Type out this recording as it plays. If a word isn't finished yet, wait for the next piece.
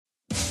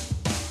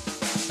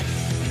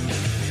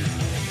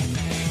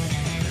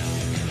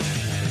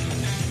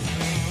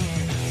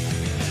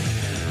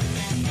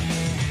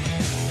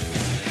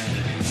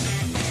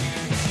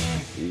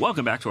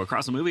Welcome back to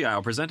Across the Movie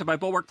Aisle, presented by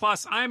Bulwark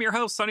Plus. I am your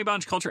host, Sonny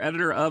Bunch, culture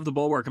editor of The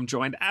Bulwark. I'm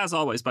joined, as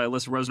always, by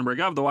Alyssa Rosenberg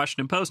of The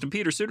Washington Post and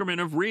Peter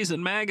Suderman of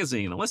Reason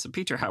Magazine. Alyssa,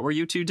 Peter, how are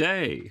you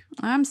today?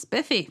 I'm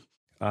spiffy.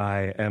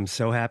 I am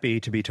so happy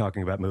to be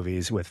talking about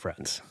movies with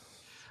friends.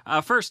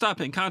 First up,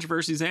 in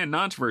controversies and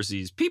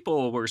controversies,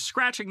 people were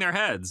scratching their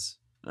heads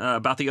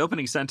about the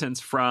opening sentence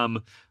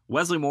from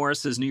Wesley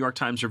Morris's New York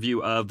Times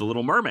review of The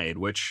Little Mermaid,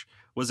 which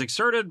was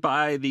excerpted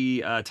by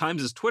the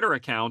Times' Twitter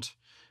account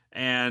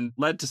and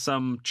led to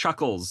some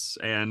chuckles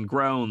and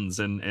groans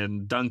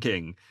and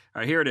dunking.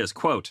 Here it is,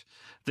 quote,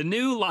 "The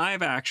new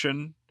live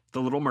action,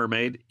 The Little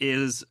Mermaid,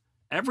 is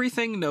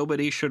everything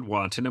nobody should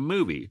want in a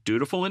movie,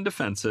 dutiful and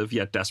defensive,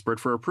 yet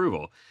desperate for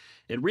approval.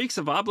 It reeks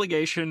of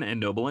obligation and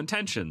noble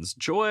intentions.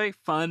 Joy,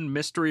 fun,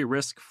 mystery,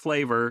 risk,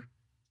 flavor,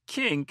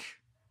 kink,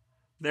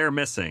 they're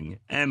missing,"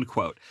 end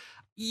quote.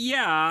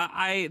 Yeah,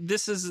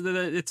 it's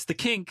the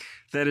kink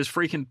that is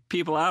freaking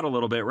people out a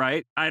little bit,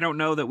 right? I don't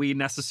know that we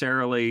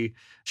necessarily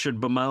should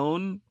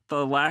bemoan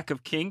the lack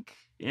of kink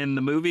in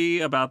the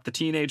movie about the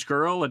teenage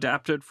girl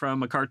adapted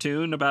from a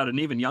cartoon about an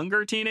even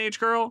younger teenage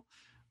girl.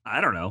 I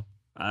don't know.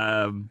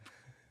 I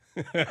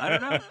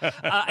don't know.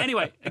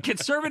 Anyway,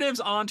 conservatives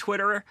on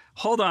Twitter.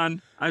 Hold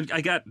on.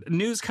 I got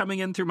news coming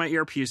in through my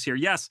earpiece here.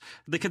 Yes,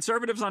 the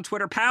conservatives on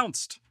Twitter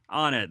pounced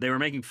on it. They were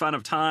making fun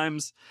of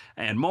Times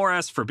and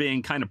Morris for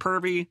being kind of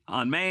pervy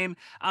on Maine.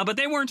 But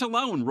they weren't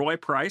alone. Roy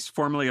Price,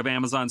 formerly of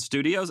Amazon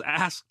Studios,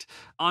 asked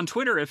on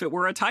Twitter if it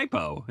were a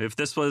typo, if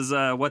this was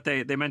what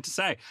they meant to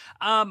say.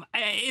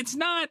 It's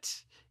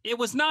not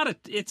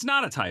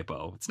a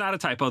typo. It's not a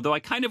typo, though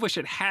I kind of wish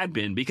it had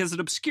been, because it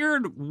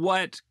obscured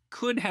what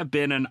could have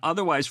been an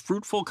otherwise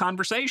fruitful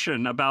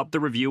conversation about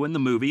the review and the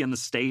movie and the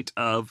state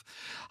of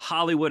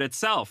Hollywood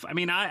itself. I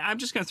mean, I'm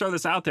just going to throw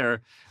this out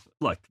there.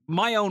 Look,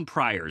 my own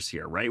priors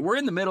here, right? We're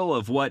in the middle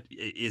of what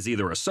is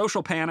either a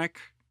social panic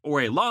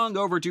or a long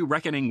overdue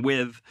reckoning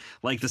with,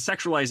 like, the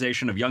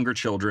sexualization of younger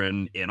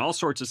children in all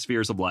sorts of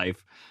spheres of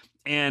life.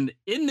 And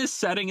in this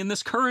setting, in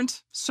this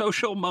current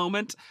social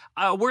moment,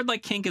 a word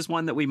like kink is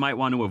one that we might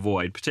want to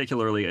avoid,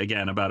 particularly,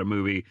 again, about a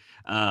movie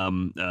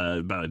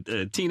about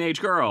a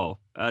teenage girl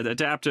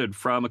adapted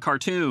from a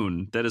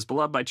cartoon that is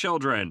beloved by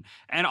children.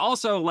 And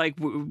also, like,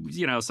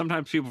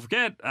 sometimes people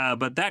forget,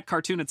 but that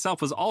cartoon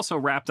itself was also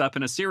wrapped up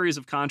in a series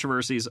of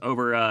controversies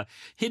over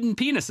hidden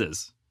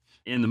penises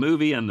in the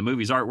movie and the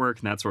movie's artwork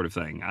and that sort of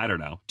thing. I don't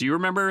know. Do you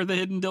remember the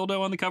hidden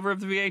dildo on the cover of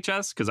the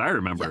VHS? Because I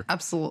remember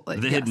absolutely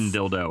the hidden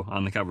dildo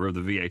on the cover of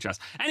the VHS.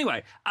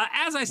 Anyway,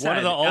 as I said, one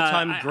of the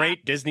all-time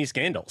great Disney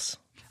scandals.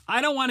 I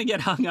don't want to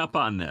get hung up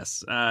on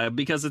this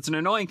because it's an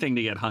annoying thing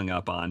to get hung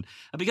up on.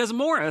 Because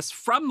Morris,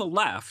 from the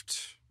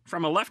left,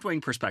 from a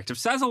left-wing perspective,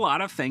 says a lot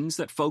of things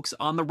that folks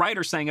on the right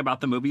are saying about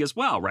the movie as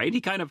well, right?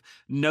 He kind of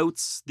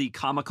notes the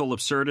comical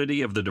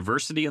absurdity of the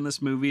diversity in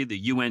this movie, the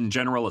UN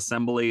General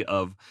Assembly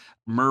of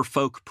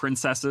merfolk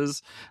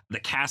princesses, the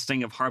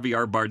casting of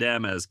Javier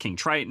Bardem as King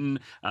Triton,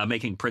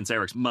 making Prince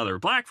Eric's mother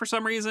black for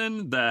some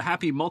reason, the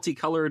happy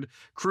multicolored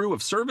crew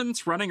of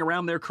servants running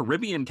around their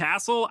Caribbean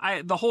castle.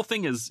 The whole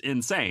thing is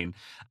insane.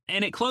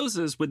 And it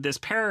closes with this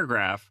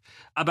paragraph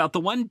about the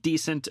one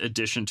decent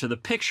addition to the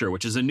picture,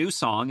 which is a new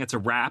song. It's a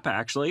rap,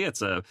 actually.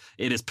 It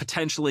is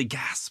potentially,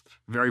 gasp,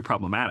 very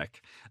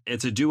problematic.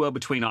 It's a duo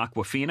between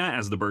Aquafina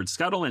as the bird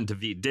Scuttle and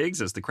Daveed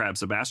Diggs as the crab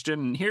Sebastian.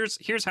 And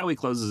here's how he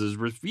closes his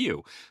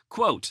review.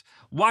 Quote,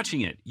 "Watching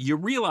it, you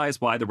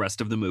realize why the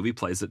rest of the movie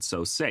plays it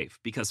so safe.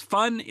 Because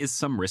fun is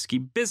some risky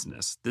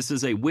business. This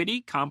is a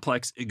witty,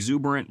 complex,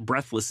 exuberant,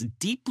 breathless,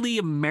 deeply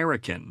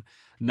American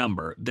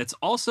number that's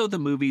also the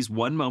movie's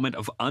one moment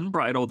of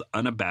unbridled,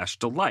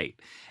 unabashed delight.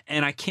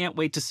 And I can't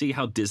wait to see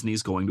how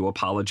Disney's going to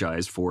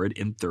apologize for it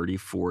in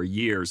 34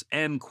 years.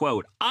 End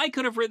quote. I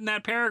could have written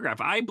that paragraph.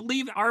 I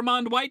believe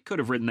Armand White could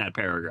have written that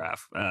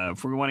paragraph,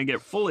 if we want to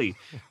get fully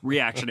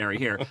reactionary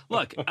here.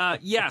 Look,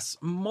 yes,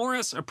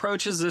 Morris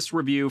approaches this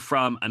review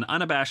from an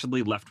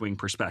unabashedly left-wing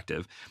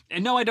perspective.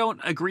 And no, I don't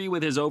agree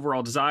with his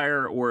overall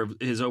desire or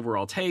his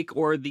overall take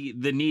or the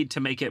need to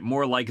make it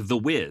more like The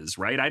Wiz,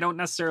 right? I don't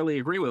necessarily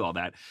agree with all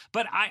that.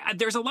 But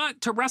there's a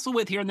lot to wrestle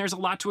with here, and there's a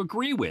lot to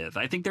agree with.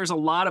 I think there's a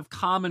lot of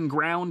common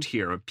ground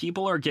here.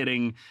 People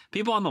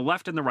on the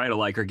left and the right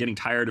alike are getting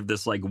tired of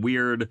this, like,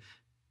 weird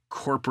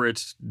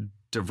corporate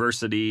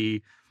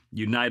diversity,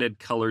 United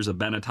Colors of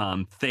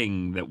Benetton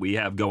thing that we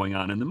have going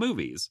on in the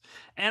movies.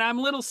 And I'm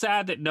a little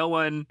sad that no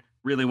one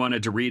really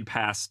wanted to read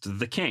past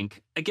the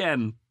kink.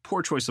 Again,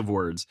 poor choice of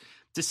words,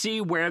 to see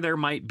where there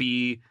might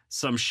be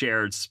some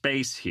shared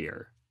space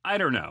here. I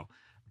don't know.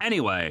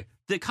 Anyway,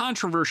 the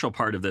controversial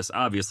part of this,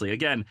 obviously,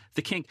 again,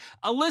 the kink.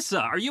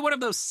 Alyssa, are you one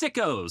of those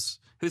sickos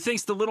who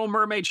thinks The Little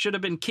Mermaid should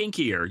have been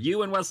kinkier?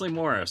 You and Wesley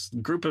Morris,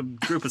 group of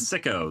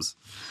sickos.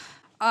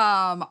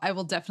 I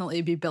will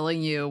definitely be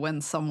billing you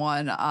when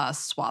someone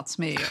swats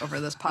me over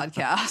this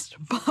podcast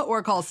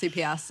or calls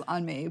CPS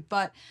on me.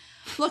 But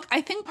look,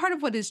 I think part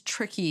of what is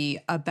tricky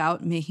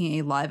about making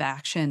a live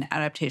action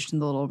adaptation of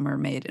The Little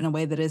Mermaid in a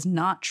way that is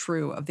not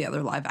true of the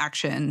other live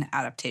action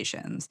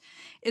adaptations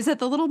is that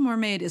The Little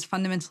Mermaid is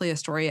fundamentally a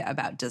story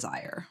about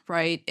desire,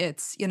 right?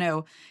 It's,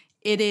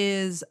 it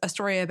is a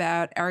story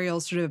about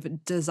Ariel's sort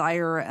of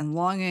desire and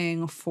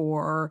longing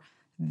for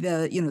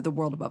the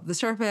world above the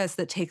surface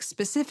that takes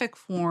specific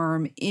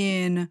form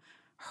in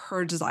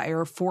her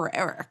desire for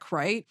Eric,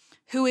 right?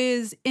 Who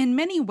is in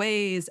many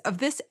ways of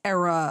this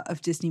era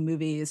of Disney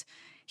movies,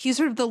 he's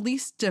sort of the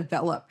least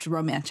developed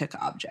romantic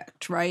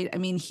object, right? I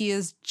mean, he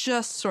is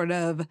just sort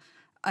of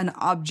an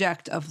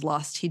object of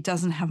lust. He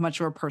doesn't have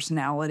much of a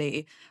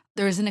personality.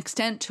 There is an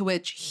extent to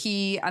which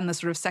he and the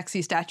sort of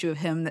sexy statue of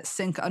him that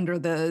sink under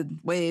the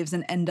waves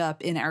and end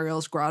up in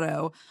Ariel's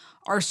grotto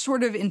are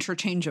sort of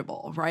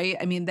interchangeable, right?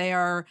 I mean, they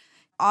are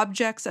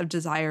objects of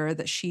desire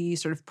that she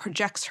sort of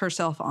projects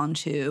herself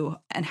onto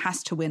and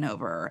has to win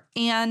over.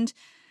 And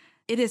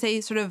it is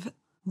a sort of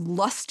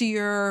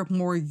lustier,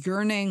 more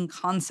yearning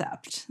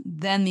concept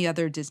than the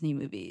other Disney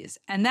movies.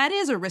 And that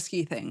is a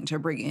risky thing to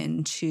bring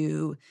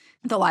into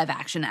the live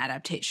action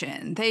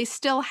adaptation. They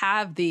still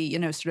have the,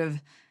 sort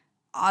of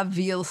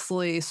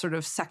obviously sort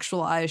of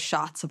sexualized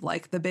shots of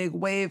like the big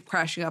wave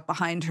crashing up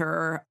behind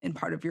her in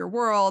Part of Your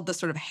World, the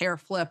sort of hair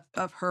flip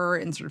of her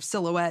in sort of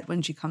silhouette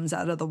when she comes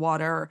out of the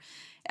water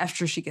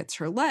after she gets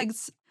her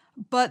legs.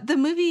 But the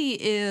movie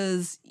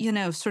is,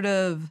 sort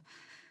of,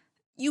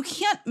 you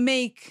can't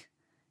make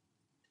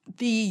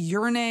the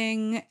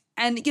yearning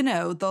and,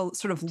 the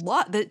sort of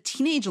the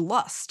teenage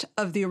lust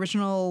of the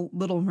original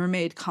Little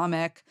Mermaid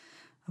comic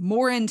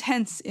more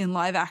intense in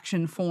live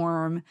action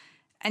form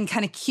and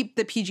kind of keep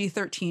the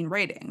PG-13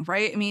 rating,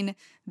 right? I mean,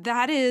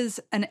 that is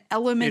an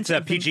element. It's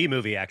a PG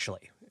movie,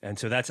 actually. And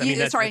so that's, and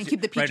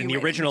keep the PG right. And the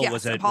original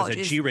was a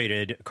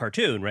G-rated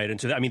cartoon, right?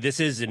 And so, this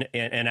is an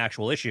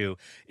actual issue,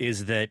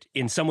 is that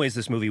in some ways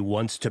this movie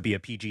wants to be a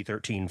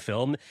PG-13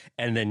 film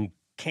and then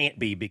can't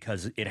be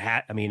because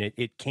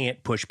it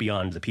can't push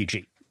beyond the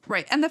PG.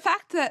 Right. And the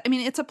fact that,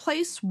 it's a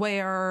place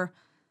where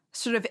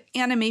sort of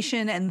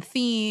animation and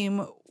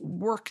theme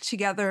work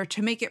together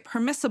to make it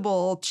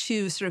permissible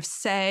to sort of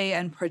say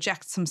and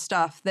project some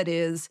stuff that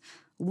is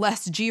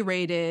less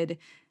G-rated,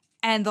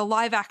 and the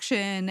live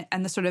action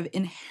and the sort of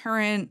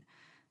inherent,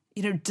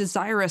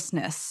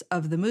 desirousness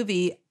of the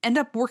movie end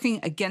up working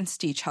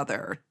against each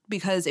other.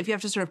 Because if you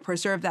have to sort of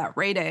preserve that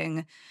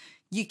rating,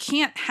 you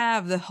can't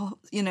have the whole,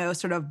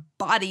 sort of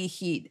body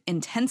heat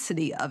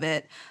intensity of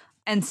it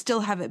and still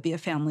have it be a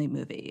family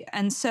movie.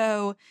 And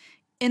so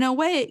in a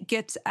way, it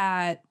gets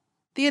at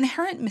the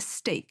inherent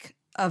mistake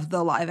of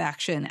the live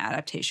action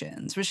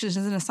adaptations, which is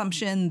an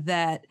assumption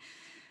that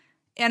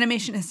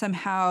animation is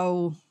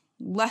somehow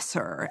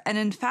lesser. And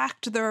in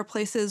fact, there are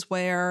places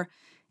where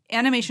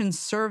animation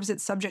serves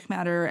its subject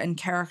matter and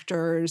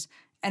characters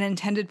and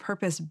intended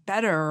purpose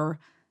better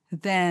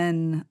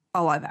than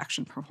a live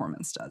action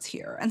performance does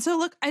here. And so,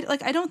 look,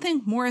 I don't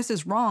think Morris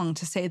is wrong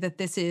to say that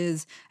this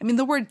is,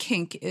 the word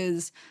kink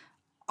is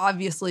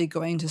obviously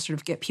going to sort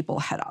of get people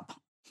head up,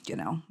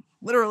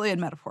 literally and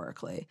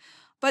metaphorically.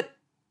 But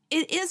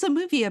it is a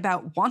movie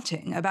about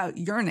wanting, about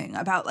yearning,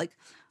 about like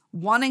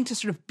wanting to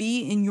sort of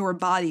be in your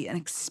body and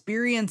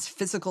experience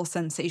physical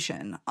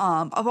sensation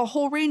of a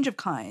whole range of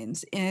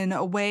kinds in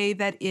a way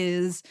that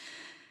is,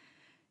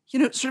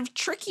 sort of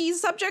tricky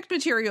subject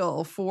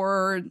material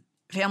for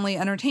family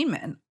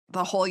entertainment.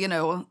 The whole,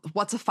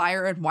 what's a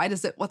fire and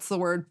what's the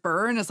word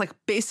burn is like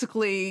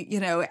basically,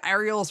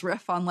 Ariel's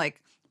riff on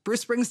like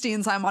Bruce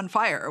Springsteen's I'm on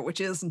Fire, which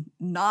is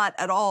not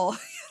at all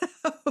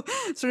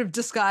sort of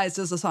disguised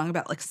as a song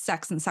about like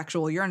sex and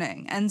sexual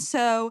yearning. And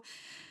so,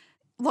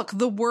 look,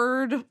 the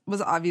word was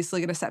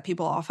obviously going to set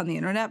people off on the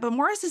internet, but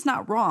Morris is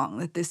not wrong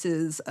that this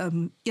is,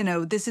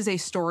 this is a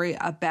story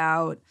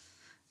about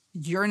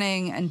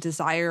yearning and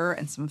desire,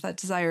 and some of that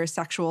desire is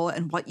sexual,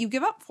 and what you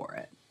give up for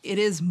it. It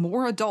is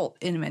more adult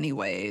in many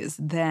ways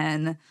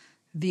than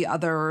the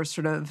other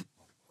sort of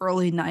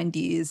early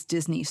 90s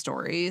Disney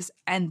stories,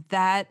 and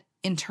that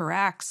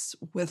interacts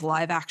with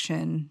live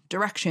action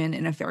direction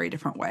in a very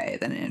different way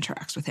than it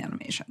interacts with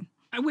animation.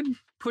 I would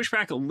push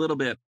back a little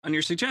bit on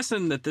your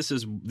suggestion that this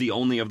is the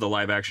only of the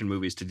live action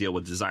movies to deal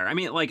with desire.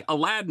 Like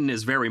Aladdin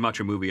is very much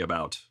a movie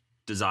about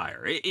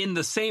desire in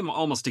the same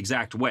almost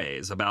exact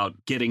ways,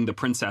 about getting the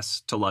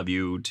princess to love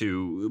you,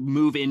 to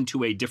move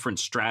into a different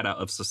strata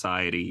of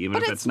society, even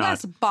but if it's not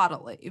less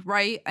bodily,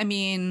 right?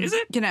 Is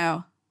it?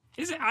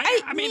 Is it?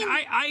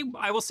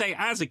 I will say,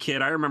 as a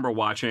kid, I remember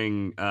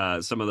watching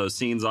some of those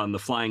scenes on the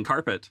flying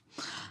carpet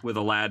with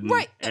Aladdin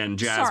and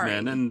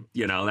Jasmine, and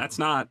that's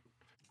not.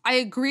 I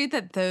agree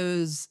that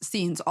those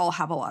scenes all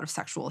have a lot of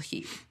sexual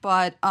heat,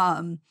 but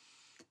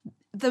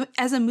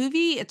as a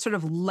movie, it's sort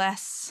of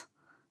less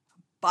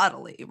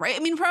bodily, right?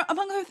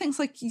 Among other things,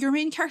 like your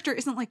main character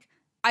isn't like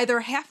either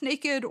half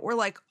naked or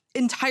like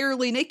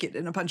entirely naked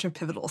in a bunch of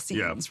pivotal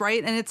scenes,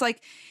 right? And it's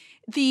like,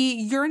 The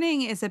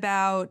yearning is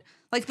about,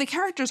 like, the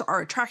characters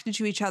are attracted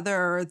to each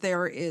other.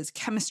 There is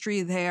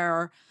chemistry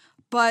there.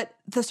 But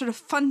the sort of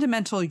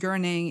fundamental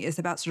yearning is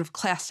about sort of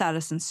class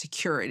status and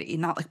security,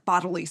 not like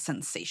bodily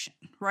sensation,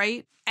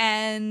 right?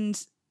 And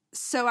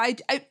so I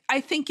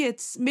think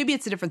maybe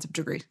it's a difference of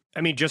degree.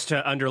 I mean, just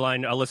to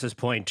underline Alyssa's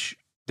point,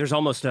 there's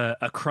almost a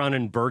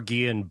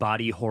Cronenbergian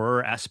body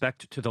horror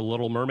aspect to The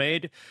Little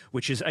Mermaid,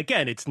 which is,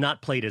 again, it's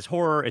not played as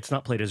horror, it's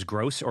not played as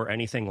gross or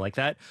anything like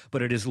that,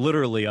 but it is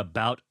literally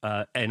about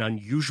an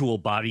unusual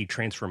body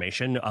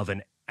transformation of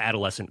an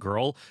adolescent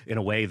girl in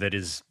a way that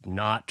is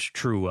not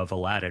true of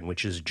Aladdin,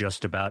 which is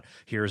just about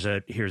here's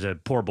a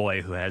poor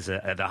boy who has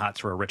the hots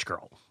for a rich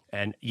girl.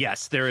 And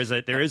yes, there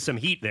is some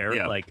heat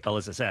there, like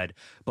Alyssa said,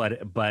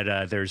 but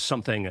there's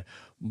something.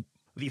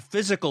 The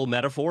physical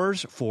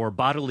metaphors for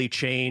bodily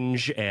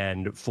change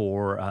and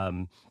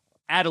for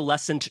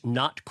adolescent,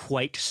 not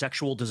quite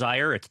sexual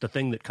desire. It's the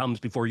thing that comes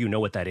before you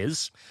know what that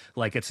is.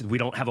 Like we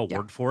don't have a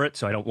word for it,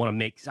 so I don't want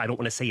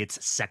to say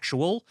it's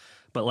sexual,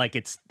 but like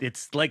it's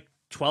like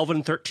 12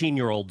 and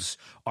 13-year-olds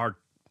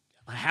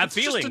have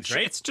feelings,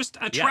 right? It's just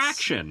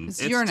attraction. Yes.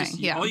 It's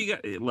yearning. All you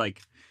got,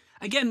 like,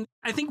 again,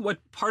 I think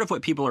part of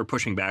what people are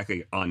pushing back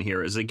on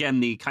here is, again,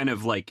 the kind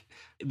of like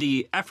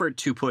the effort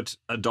to put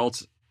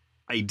adults'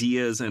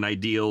 ideas and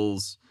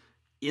ideals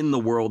in the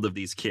world of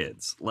these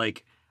kids.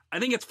 Like, I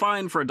think it's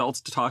fine for adults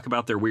to talk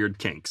about their weird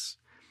kinks.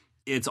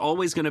 It's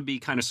always going to be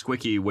kind of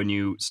squicky when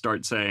you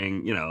start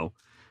saying,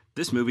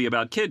 this movie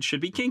about kids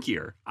should be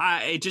kinkier.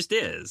 It just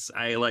is.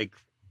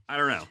 I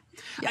don't know.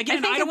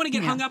 Again, I don't want to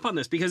get hung up on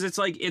this because it's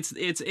like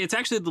it's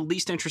actually the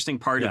least interesting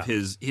part of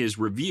his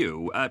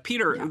review.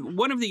 Peter,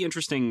 one of the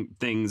interesting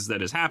things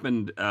that has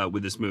happened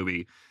with this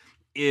movie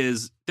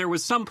is there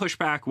was some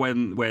pushback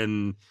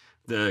when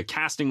the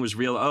casting was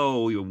real.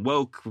 Oh,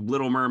 woke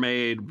Little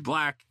Mermaid,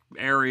 black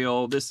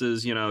Ariel. This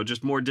is,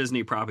 just more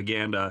Disney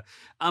propaganda.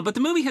 But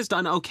the movie has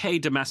done okay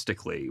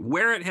domestically.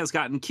 Where it has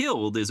gotten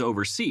killed is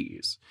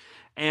overseas.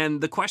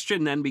 And the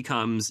question then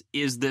becomes,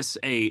 is this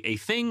a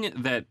thing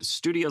that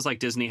studios like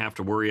Disney have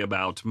to worry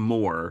about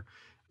more,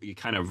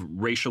 kind of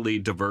racially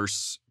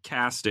diverse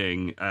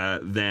casting,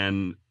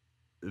 than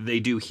they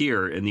do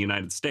here in the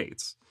United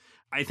States?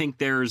 I think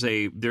there's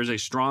a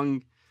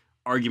strong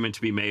argument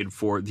to be made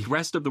for the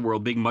rest of the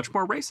world being much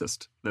more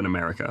racist than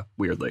America,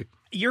 weirdly.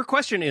 Your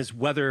question is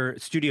whether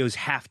studios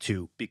have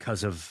to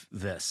because of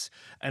this.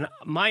 And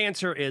my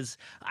answer is,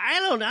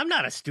 I'm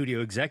not a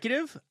studio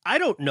executive. I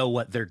don't know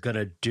what they're going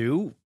to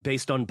do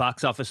based on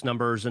box office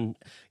numbers and,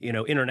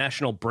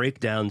 international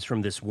breakdowns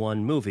from this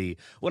one movie.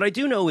 What I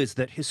do know is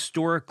that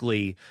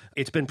historically,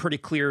 it's been pretty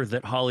clear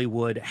that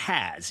Hollywood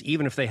has,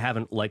 even if they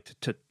haven't liked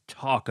to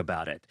talk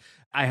about it.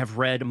 I have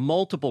read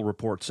multiple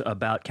reports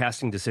about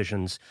casting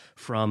decisions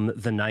from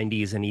the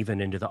 90s and even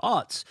into the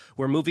aughts,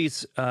 where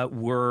movies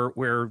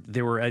where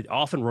there were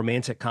often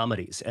romantic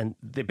comedies. And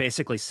they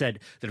basically said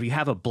that if you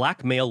have a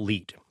black male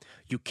lead,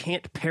 you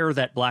can't pair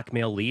that black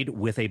male lead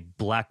with a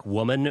black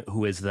woman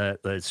who is the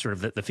sort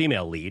of the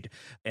female lead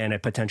and a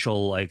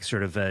potential like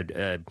sort of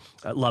a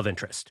love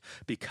interest,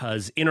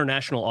 because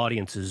international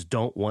audiences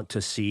don't want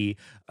to see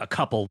a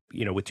couple,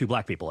 with two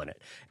black people in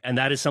it. And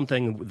that is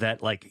something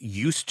that like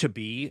used to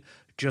be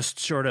just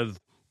sort of,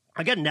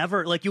 again,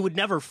 never, like you would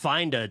never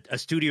find a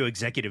studio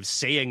executive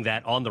saying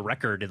that on the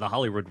record in the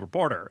Hollywood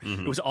Reporter.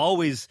 Mm-hmm. It was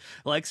always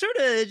like sort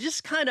of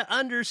just kind of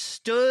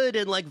understood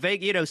and like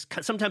vague,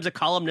 sometimes a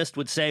columnist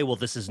would say, well,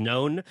 this is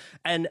known.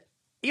 And,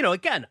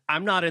 again,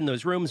 I'm not in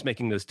those rooms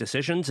making those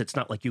decisions. It's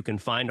not like you can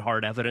find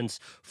hard evidence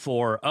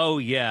for,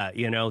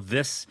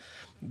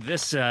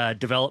 this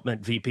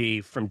development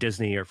VP from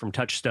Disney or from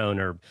Touchstone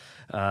or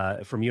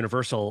from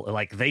Universal,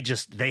 like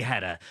they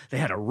had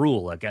a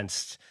rule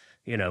against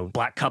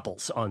black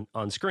couples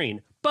on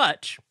screen.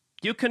 But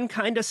you can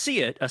kind of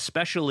see it,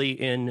 especially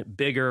in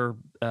bigger,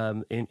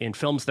 in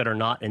films that are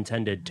not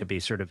intended to be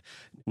sort of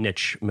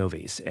niche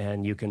movies.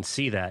 And you can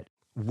see that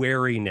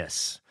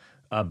wariness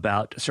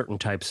about certain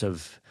types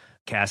of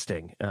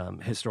casting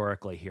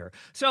historically here.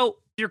 So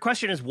your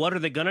question is, what are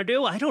they going to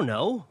do? I don't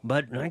know,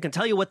 but I can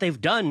tell you what they've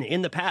done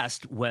in the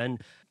past when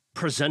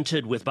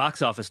presented with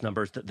box office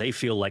numbers that they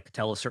feel like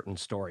tell a certain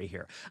story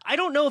here. I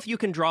don't know if you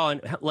can draw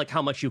like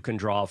how much you can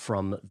draw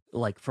from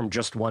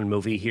just one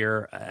movie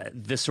here.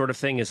 This sort of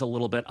thing is a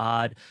little bit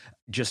odd,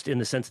 just in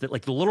the sense that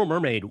like The Little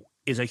Mermaid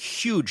is a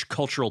huge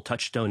cultural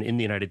touchstone in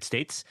the United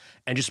States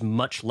and just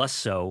much less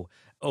so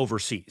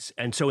overseas.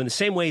 And so in the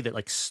same way that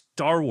like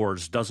Star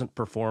Wars doesn't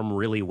perform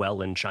really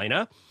well in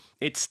China,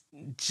 it's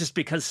just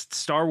because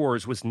Star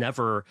Wars was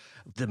never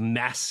the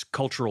mass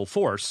cultural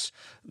force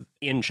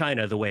in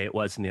China the way it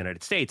was in the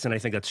United States. And I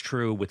think that's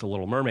true with The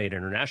Little Mermaid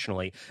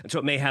internationally. And so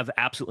it may have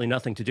absolutely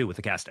nothing to do with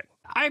the casting.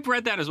 I've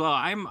read that as well.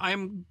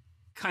 I'm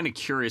kind of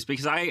curious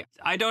because I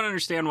don't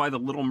understand why The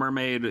Little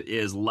Mermaid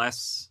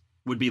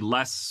would be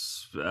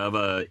less of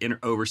a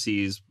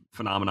overseas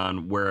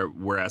phenomenon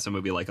whereas a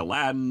movie like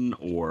Aladdin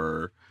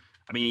or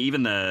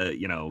even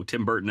the,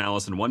 Tim Burton,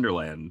 Alice in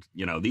Wonderland,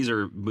 these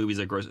are movies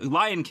that gross.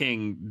 Lion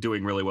King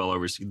doing really well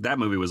overseas. That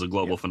movie was a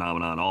global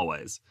phenomenon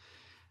always.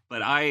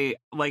 But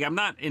I'm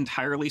not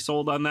entirely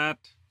sold on that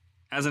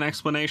as an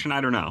explanation. I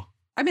don't know.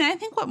 I mean, I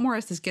think what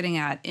Morris is getting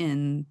at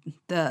in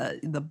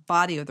the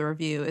body of the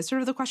review is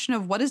sort of the question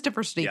of what is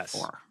diversity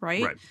for,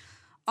 right? Right.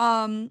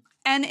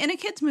 And in a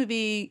kid's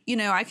movie,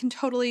 I can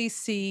totally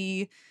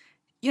see,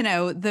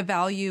 the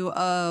value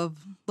of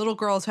little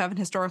girls who haven't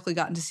historically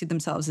gotten to see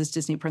themselves as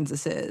Disney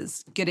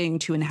princesses getting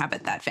to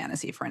inhabit that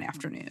fantasy for an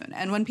afternoon.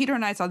 And when Peter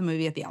and I saw the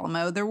movie at the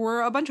Alamo, there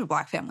were a bunch of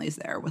Black families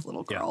there with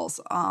little girls.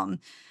 Yeah.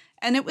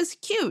 And it was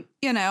cute,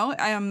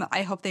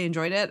 I hope they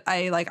enjoyed it.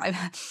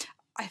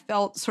 I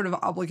felt sort of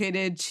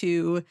obligated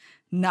to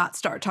not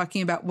start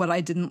talking about what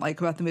I didn't like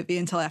about the movie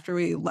until after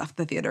we left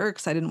the theater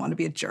because I didn't want to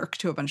be a jerk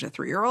to a bunch of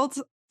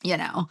 3-year-olds,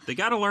 They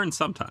got to learn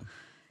sometime.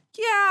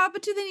 Yeah,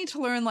 but do they need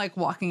to learn,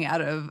 walking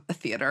out of a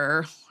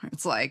theater?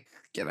 It's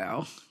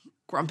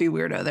grumpy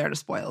weirdo there to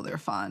spoil their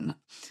fun.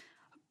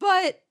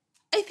 But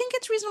I think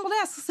it's reasonable to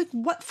ask,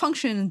 what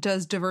function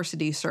does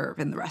diversity serve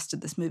in the rest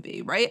of this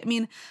movie, right? I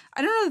mean,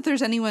 I don't know that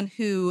there's anyone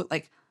who,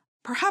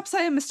 perhaps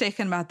I am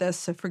mistaken about this,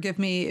 so forgive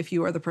me if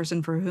you are the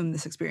person for whom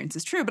this experience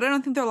is true, but I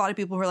don't think there are a lot of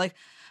people who are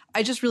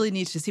I just really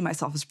need to see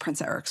myself as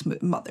Prince Eric's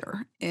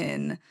mother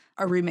in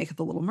a remake of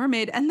The Little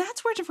Mermaid. And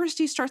that's where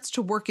diversity starts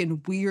to work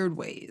in weird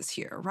ways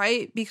here,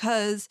 right?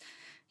 Because,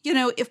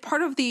 if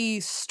part of the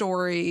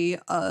story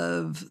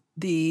of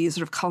the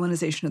sort of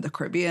colonization of the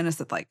Caribbean is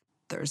that,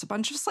 there's a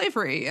bunch of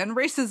slavery and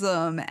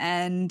racism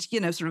and,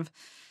 sort of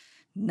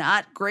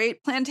not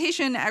great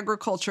plantation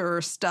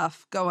agriculture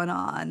stuff going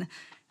on,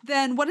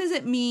 then what does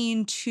it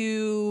mean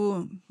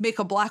to make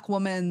a Black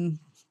woman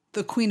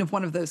the queen of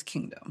one of those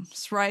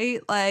kingdoms, right?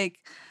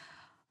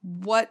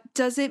 What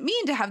does it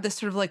mean to have this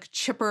sort of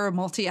chipper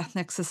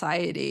multi-ethnic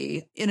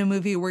society in a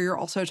movie where you're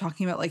also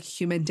talking about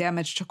human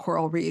damage to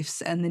coral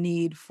reefs and the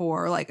need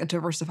for a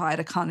diversified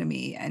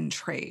economy and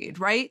trade,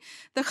 right?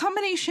 The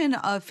combination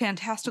of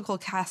fantastical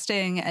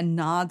casting and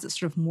nods at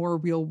sort of more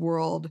real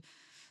world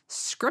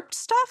script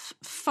stuff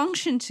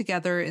function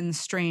together in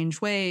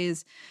strange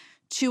ways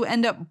to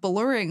end up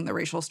blurring the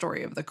racial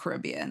story of the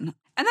Caribbean.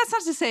 And that's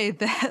not to say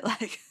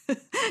that,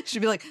 it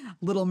should be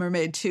Little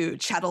Mermaid 2,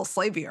 Chattel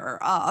Slavier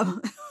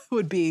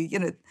would be,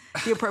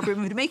 the appropriate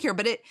movie to make here.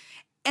 But it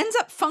ends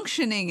up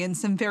functioning in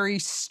some very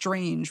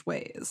strange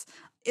ways,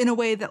 in a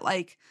way that,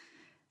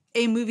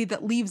 a movie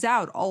that leaves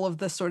out all of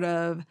the sort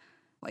of,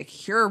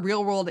 here are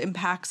real-world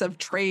impacts of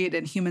trade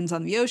and humans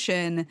on the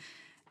ocean.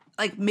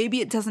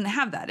 Maybe it doesn't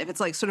have that. If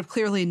it's, sort of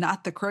clearly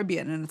not the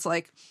Caribbean, and it's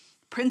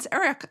Prince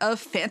Eric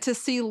of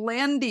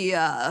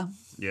Fantasylandia.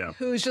 Yeah.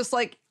 Who's just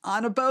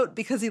on a boat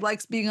because he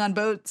likes being on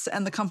boats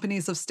and the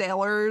companies of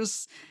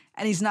sailors,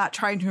 and he's not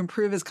trying to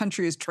improve his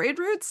country's trade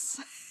routes.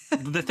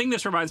 The thing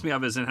this reminds me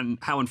of is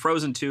how in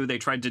Frozen 2 they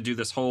tried to do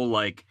this whole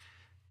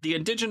the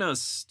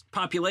indigenous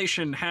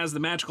population has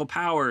the magical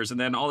powers, and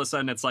then all of a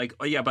sudden it's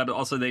oh yeah, but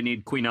also they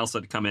need Queen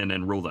Elsa to come in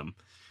and rule them.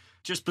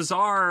 Just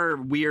bizarre,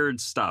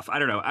 weird stuff. I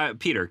don't know.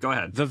 Peter, go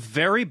ahead. The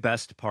very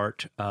best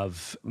part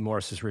of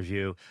Morris's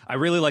review, I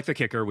really like the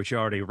kicker, which you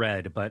already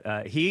read,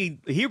 but he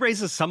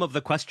raises some of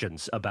the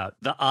questions about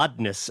the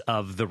oddness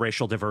of the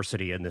racial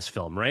diversity in this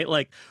film, right?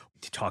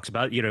 He talks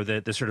about,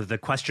 the sort of the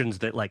questions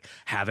that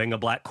having a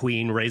Black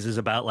queen raises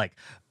about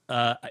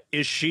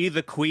is she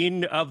the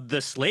queen of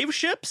the slave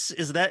ships?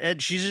 Is that, and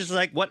she's just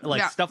what,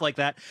 yeah. Stuff like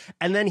that.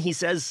 And then he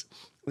says,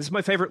 this is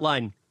my favorite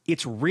line,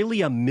 it's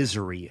really a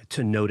misery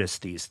to notice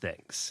these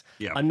things.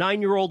 Yeah. A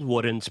 9-year-old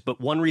wouldn't,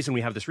 but one reason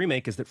we have this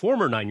remake is that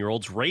former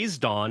 9-year-olds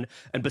raised on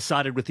and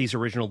besotted with these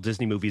original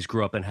Disney movies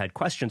grew up and had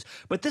questions.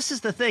 But this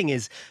is the thing,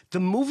 is the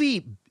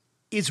movie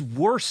is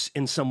worse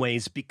in some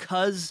ways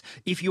because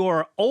if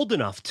you're old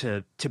enough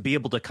to be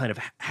able to kind of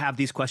have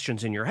these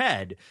questions in your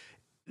head,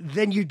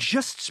 then you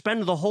just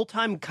spend the whole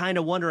time kind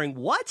of wondering,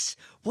 what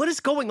is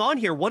going on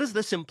here? What is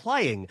this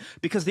implying?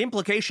 Because the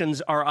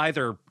implications are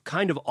either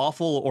kind of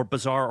awful or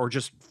bizarre or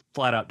just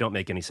flat out don't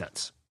make any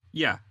sense.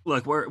 Yeah,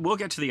 look, we'll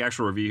get to the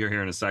actual review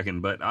here in a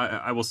second, but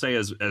I will say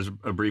as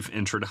a brief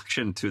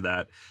introduction to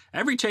that,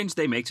 every change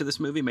they make to this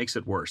movie makes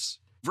it worse.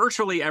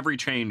 Virtually every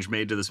change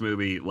made to this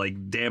movie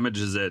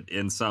damages it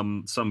in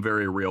some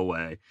very real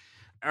way.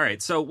 All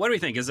right, so what do we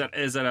think? Is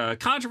it a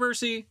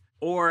controversy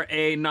or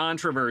a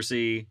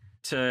non-controversy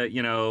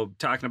to,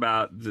 talking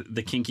about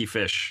the kinky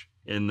fish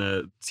in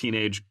the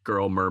teenage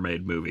girl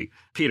mermaid movie?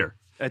 Peter.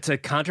 It's a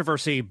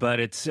controversy, but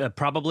it's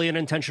probably an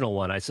intentional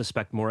one. I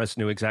suspect Morris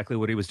knew exactly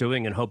what he was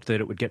doing and hoped that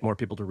it would get more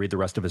people to read the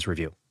rest of his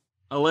review.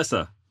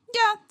 Alyssa.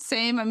 Yeah,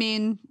 same. I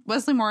mean,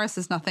 Wesley Morris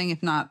is nothing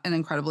if not an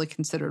incredibly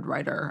considered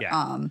writer.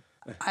 Yeah.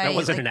 That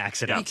wasn't an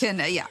accident.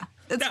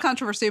 It's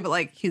controversy,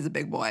 but he's a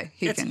big boy.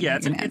 It's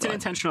an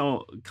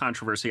intentional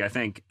controversy, I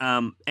think.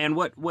 And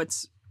what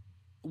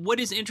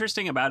is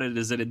interesting about it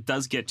is that it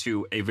does get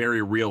to a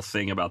very real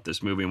thing about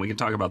this movie, and we can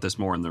talk about this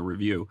more in the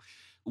review,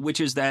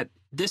 which is that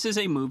this is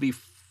a movie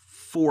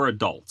for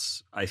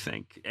adults, I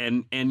think.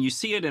 And you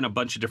see it in a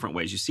bunch of different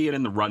ways. You see it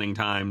in the running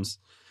times.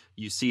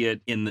 You see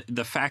it in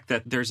the fact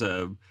that there's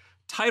a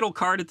title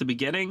card at the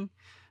beginning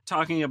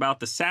talking about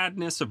the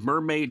sadness of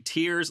mermaid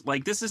tears.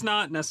 Like, this is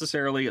not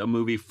necessarily a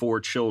movie for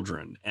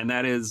children. And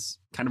that is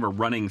kind of a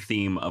running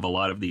theme of a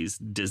lot of these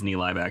Disney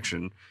live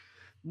action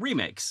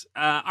remakes.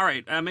 All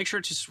right, make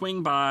sure to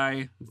swing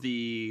by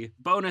the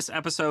bonus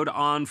episode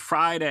on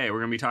Friday. We're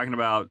going to be talking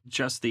about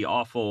just the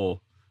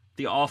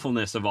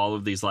awfulness of all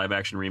of these live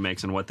action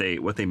remakes and what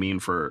they mean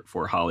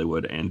for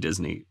Hollywood and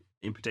Disney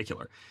in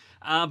particular.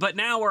 But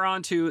now we're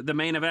on to the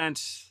main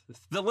event,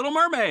 The Little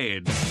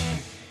Mermaid.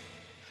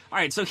 All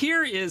right, so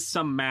here is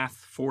some math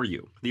for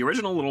you. The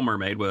original Little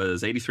Mermaid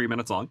was 83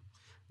 minutes long.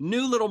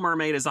 New Little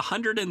Mermaid is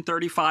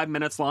 135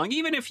 minutes long.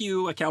 Even if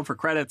you account for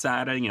credits,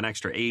 adding an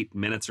extra 8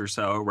 minutes or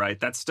so, right?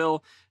 That's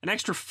still an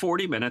extra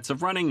 40 minutes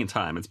of running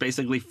time. It's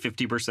basically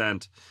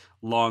 50%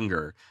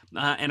 longer.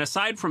 And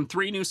aside from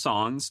 3 new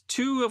songs,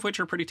 2 of which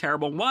are pretty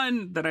terrible,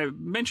 one that I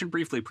mentioned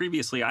briefly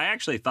previously, I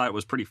actually thought it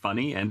was pretty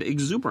funny and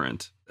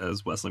exuberant,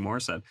 as Wesley Moore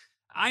said.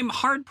 I'm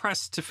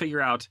hard-pressed to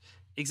figure out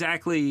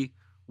exactly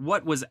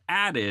what was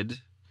added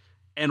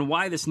and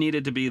why this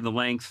needed to be the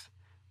length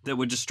that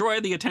would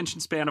destroy the attention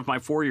span of my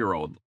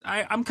 4-year-old.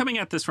 I'm coming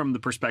at this from the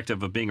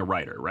perspective of being a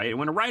writer, right?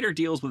 When a writer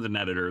deals with an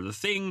editor, the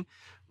thing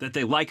that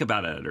they like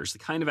about editors, the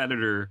kind of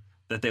editor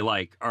that they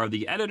like, are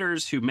the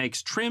editors who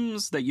makes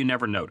trims that you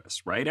never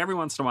notice, right? Every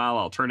once in a while,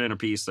 I'll turn in a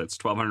piece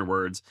that's 1,200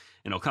 words,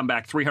 and it'll come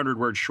back 300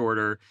 words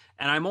shorter,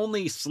 and I'm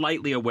only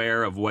slightly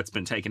aware of what's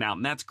been taken out,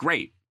 and that's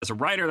great. As a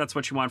writer, that's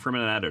what you want from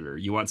an editor.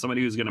 You want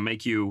somebody who's going to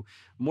make you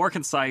more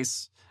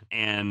concise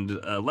and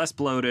less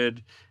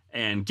bloated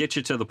and get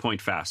you to the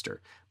point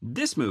faster.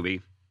 This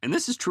movie, and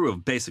this is true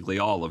of basically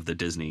all of the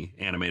Disney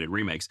animated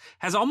remakes,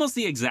 has almost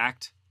the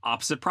exact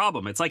opposite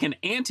problem. It's like an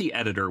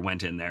anti-editor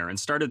went in there and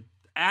started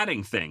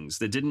adding things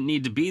that didn't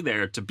need to be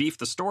there to beef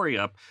the story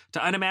up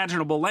to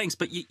unimaginable lengths,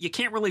 but you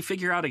can't really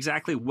figure out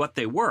exactly what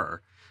they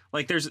were.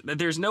 Like,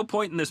 there's no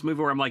point in this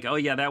movie where I'm like, oh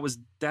yeah,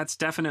 that's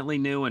definitely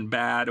new and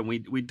bad, and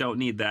we don't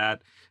need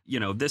that. You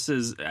know, this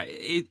is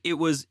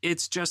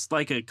it's just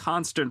like a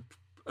constant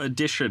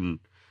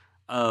addition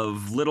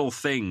of little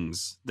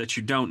things that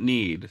you don't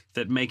need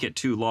that make it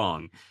too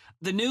long.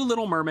 The new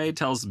Little Mermaid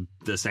tells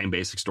the same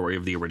basic story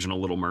of the original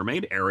Little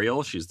Mermaid.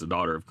 Ariel, she's the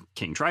daughter of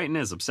King Triton,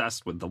 is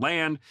obsessed with the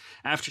land.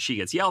 After she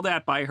gets yelled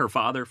at by her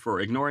father for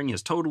ignoring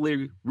his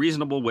totally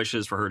reasonable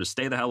wishes for her to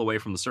stay the hell away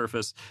from the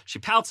surface, she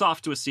pouts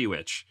off to a sea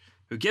witch,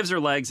 who gives her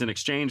legs in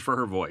exchange for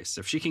her voice.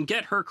 If she can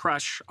get her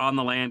crush on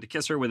the land to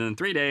kiss her within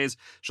 3 days,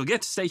 she'll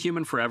get to stay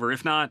human forever.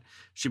 If not,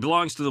 she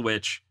belongs to the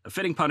witch, a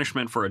fitting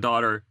punishment for a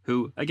daughter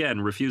who,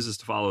 again, refuses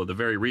to follow the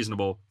very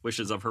reasonable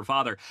wishes of her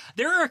father.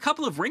 There are a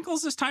couple of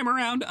wrinkles this time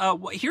around.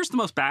 Here's the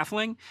most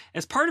baffling.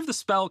 As part of the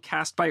spell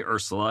cast by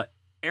Ursula,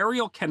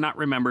 Ariel cannot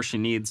remember she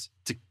needs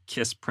to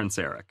kiss Prince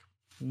Eric,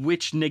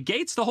 which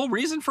negates the whole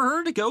reason for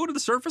her to go to the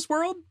surface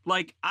world.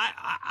 Like,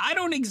 I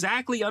don't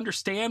exactly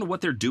understand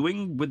what they're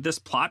doing with this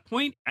plot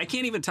point. I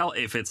can't even tell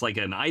if it's like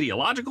an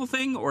ideological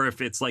thing or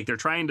if it's like they're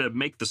trying to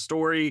make the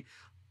story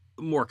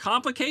more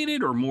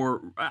complicated or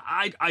more.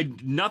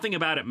 Nothing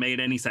about it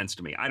made any sense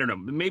to me. I don't know.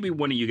 Maybe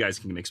one of you guys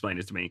can explain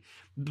it to me.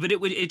 But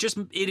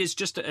it is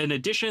just an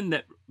addition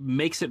that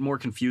makes it more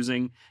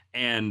confusing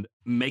and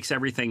makes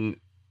everything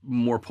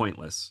more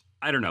pointless.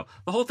 I don't know.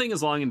 The whole thing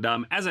is long and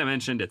dumb. As I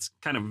mentioned, it's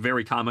kind of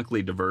very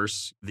comically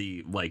diverse.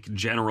 The like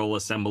General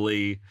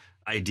Assembly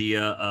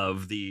idea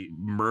of the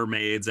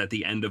mermaids at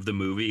the end of the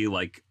movie,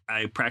 like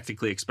I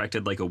practically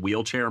expected like a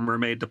wheelchair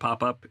mermaid to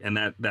pop up, and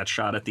that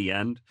shot at the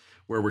end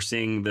where we're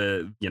seeing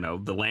the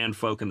land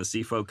folk and the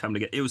sea folk come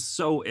together. It was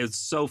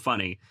so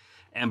funny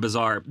and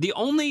bizarre. The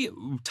only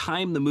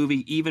time the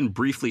movie even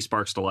briefly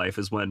sparks to life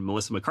is when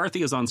Melissa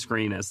McCarthy is on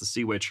screen as the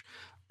Sea Witch.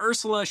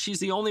 Ursula, she's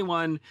the only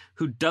one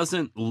who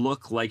doesn't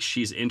look like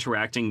she's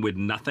interacting with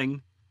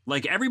nothing.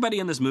 Like, everybody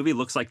in this movie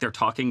looks like they're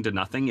talking to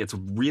nothing. It's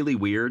really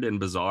weird and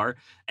bizarre.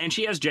 And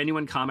she has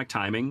genuine comic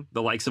timing,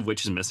 the likes of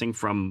which is missing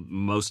from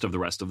most of the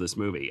rest of this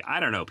movie. I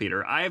don't know,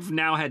 Peter. I've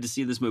now had to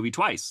see this movie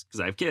twice because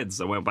I have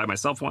kids. I went by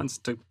myself once,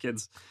 took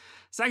kids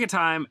second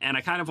time, and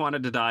I kind of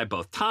wanted to die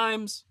both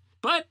times.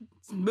 But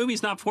the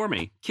movie's not for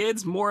me.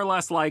 Kids more or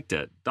less liked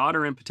it.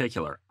 Daughter in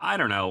particular. I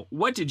don't know.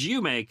 What did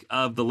you make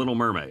of The Little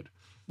Mermaid?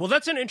 Well,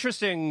 that's an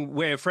interesting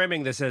way of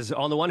framing this. As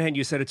on the one hand,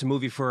 you said it's a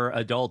movie for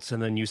adults,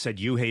 and then you said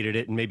you hated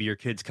it and maybe your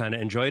kids kind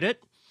of enjoyed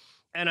it.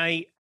 And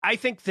I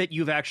think that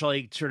you've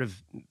actually sort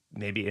of,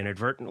 maybe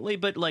inadvertently,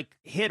 but like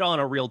hit on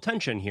a real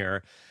tension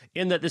here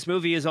in that this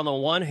movie is on the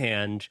one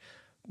hand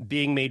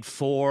being made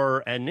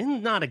for,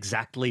 and not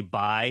exactly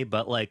by,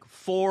 but like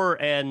for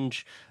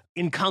and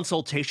in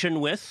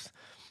consultation with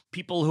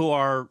people who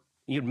are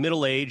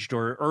middle-aged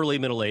or early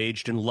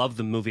middle-aged and love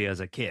the movie as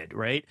a kid,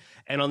 right?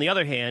 And on the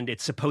other hand,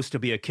 it's supposed to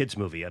be a kid's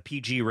movie, a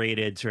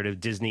PG-rated sort of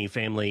Disney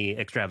family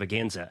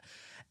extravaganza.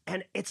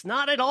 And it's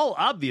not at all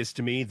obvious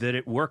to me that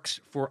it works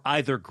for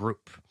either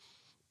group.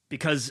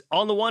 Because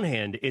on the one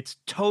hand, it's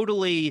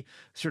totally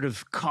sort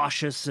of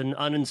cautious and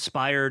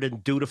uninspired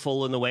and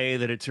dutiful in the way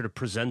that it sort of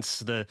presents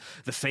the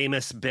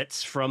famous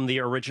bits from the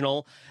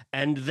original.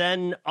 And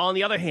then on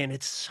the other hand,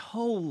 it's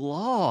so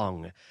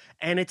long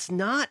and it's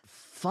not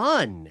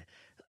fun.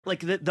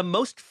 Like the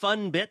most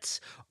fun bits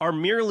are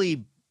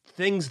merely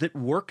things that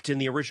worked in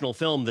the original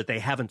film that they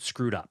haven't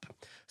screwed up.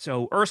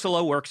 So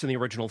Ursula works in the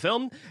original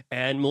film,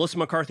 and Melissa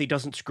McCarthy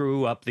doesn't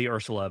screw up the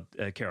Ursula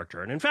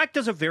character. And in fact,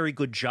 does a very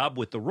good job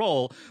with the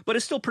role, but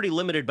is still pretty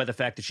limited by the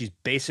fact that she's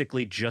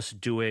basically just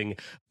doing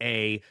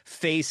a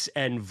face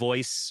and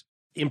voice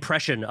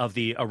impression of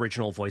the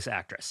original voice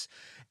actress.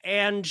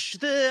 And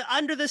the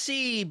Under the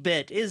Sea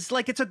bit is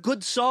like, it's a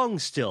good song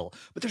still,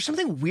 but there's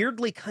something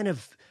weirdly kind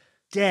of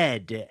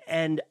dead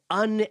and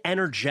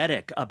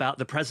unenergetic about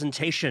the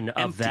presentation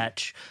of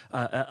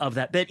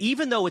that bit,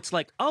 even though it's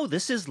like, oh,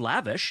 this is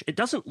lavish. It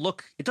doesn't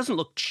look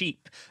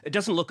cheap. It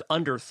doesn't look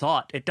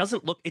underthought. It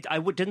doesn't look,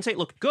 didn't say it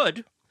looked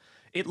good.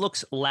 It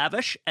looks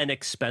lavish and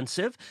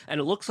expensive, and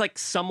it looks like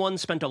someone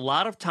spent a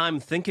lot of time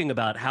thinking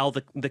about how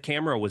the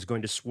camera was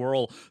going to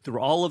swirl through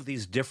all of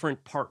these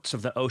different parts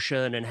of the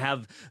ocean and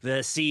have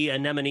the sea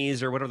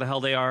anemones or whatever the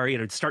hell they are,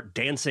 start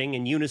dancing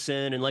in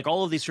unison and like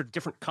all of these sort of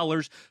different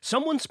colors.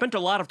 Someone spent a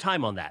lot of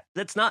time on that.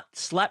 That's not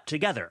slapped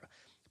together,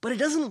 but it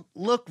doesn't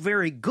look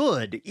very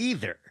good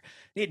either.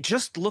 It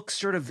just looks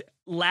sort of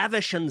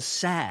lavish and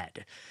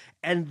sad.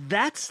 And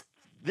that's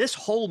this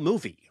whole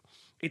movie.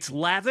 It's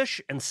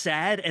lavish and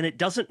sad, and it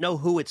doesn't know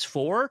who it's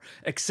for,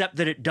 except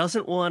that it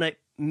doesn't want to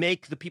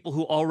make the people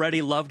who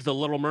already loved The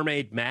Little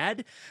Mermaid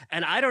mad.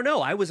 And I don't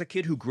know. I was a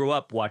kid who grew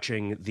up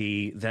watching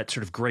that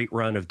sort of great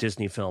run of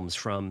Disney films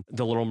from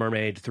The Little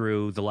Mermaid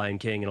through The Lion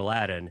King and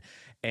Aladdin.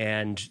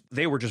 And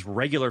they were just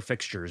regular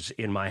fixtures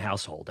in my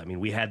household. I mean,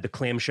 we had the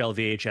clamshell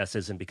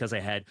VHSs, and because I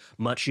had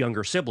much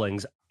younger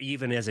siblings,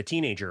 even as a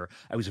teenager,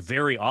 I was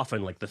very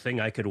often like the thing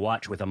I could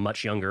watch with a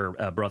much younger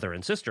brother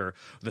and sister.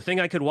 The thing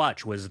I could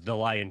watch was The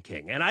Lion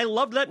King. And I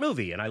loved that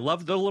movie, and I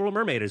loved The Little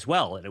Mermaid as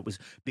well. And it was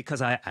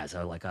because as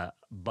a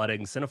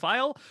budding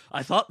cinephile,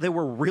 I thought they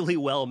were really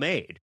well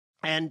made.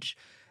 And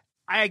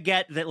I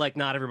get that, like,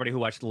 not everybody who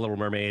watched The Little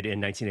Mermaid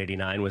in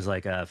 1989 was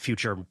like a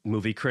future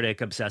movie critic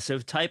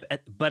obsessive type.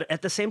 But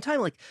at the same time,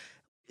 like,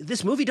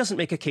 this movie doesn't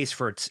make a case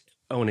for its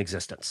own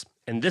existence.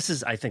 And this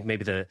is, I think,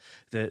 maybe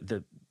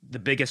the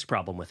biggest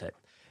problem with it.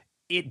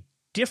 It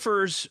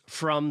differs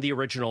from the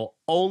original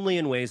only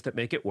in ways that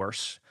make it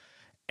worse.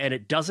 And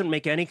it doesn't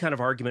make any kind of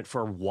argument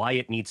for why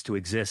it needs to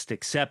exist,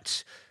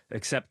 except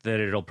that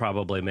it'll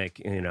probably make,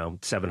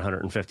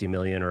 $750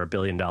 million or $1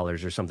 billion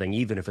or something,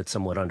 even if it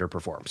somewhat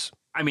underperforms.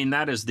 I mean,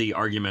 that is the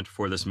argument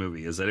for this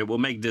movie, is that it will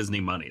make Disney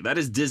money. That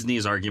is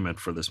Disney's argument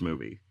for this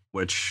movie,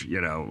 which,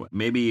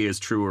 maybe is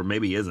true or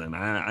maybe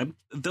isn't.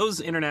 Those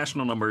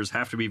international numbers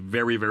have to be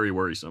very, very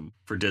worrisome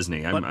for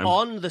Disney. But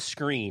on the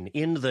screen,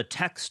 in the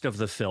text of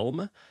the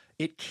film,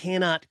 it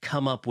cannot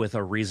come up with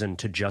a reason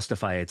to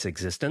justify its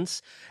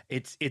existence.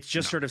 It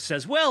just sort of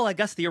says, well, I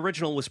guess the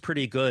original was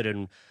pretty good,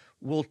 and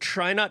we'll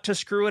try not to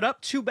screw it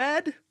up too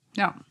bad.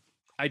 Yeah.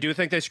 I do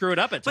think they screw it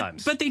up at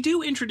times. But they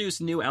do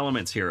introduce new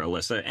elements here,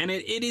 Alyssa, and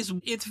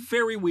it's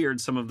very weird,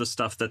 some of the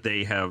stuff that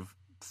they have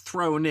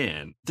thrown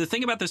in. The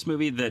thing about this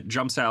movie that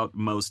jumps out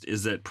most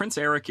is that Prince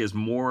Eric is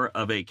more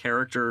of a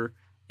character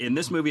in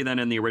this movie than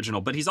in the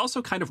original, but he's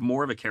also kind of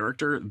more of a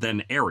character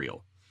than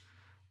Ariel.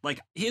 Like,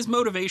 his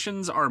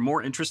motivations are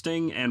more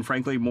interesting and,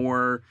 frankly,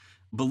 more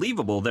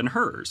believable than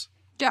hers.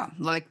 Yeah,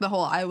 like the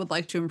whole, I would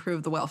like to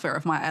improve the welfare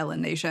of my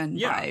island nation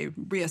by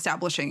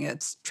reestablishing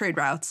its trade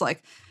routes.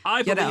 Like,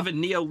 I believe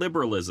in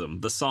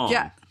neoliberalism, the song.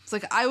 Yeah, it's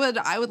like, I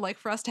would like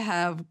for us to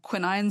have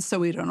quinine so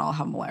we don't all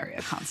have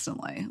malaria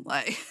constantly.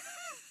 Like,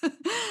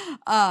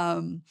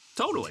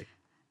 totally.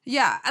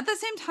 Yeah. At the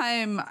same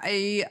time,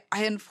 I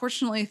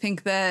unfortunately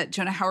think that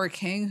Jonah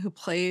Hauer-King, who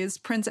plays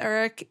Prince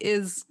Eric,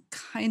 is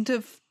kind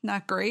of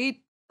not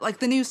great. Like,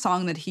 the new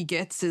song that he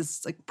gets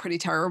is like pretty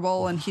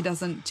terrible, and he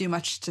doesn't do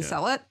much to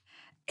sell it.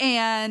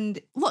 And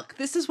look,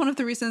 this is one of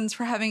the reasons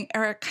for having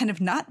Eric kind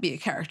of not be a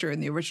character in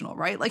the original,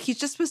 right? Like, he's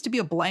just supposed to be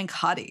a blank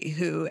hottie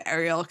who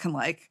Ariel can,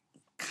 like,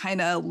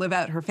 kind of live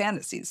out her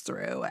fantasies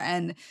through.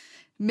 And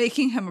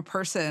making him a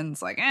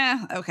person's like,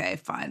 okay,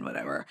 fine,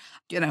 whatever.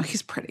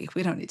 He's pretty.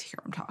 We don't need to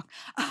hear him talk.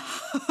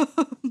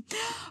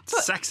 But,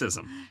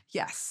 sexism.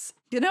 Yes.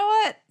 You know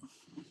what?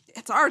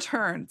 It's our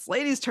turn. It's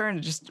ladies' turn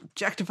to just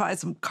objectify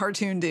some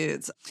cartoon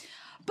dudes.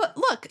 But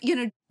look,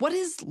 what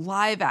is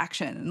live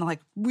action, and like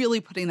really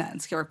putting that in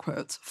scare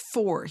quotes,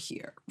 for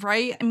here,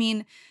 right? I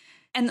mean,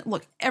 and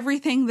look,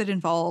 everything that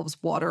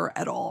involves water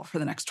at all for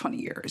the next 20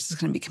 years is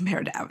going to be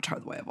compared to Avatar: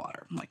 The Way of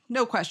Water. Like,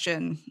 no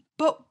question.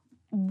 But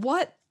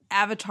what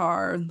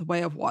Avatar: The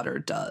Way of Water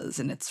does,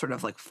 and it's sort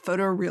of like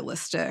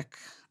photorealistic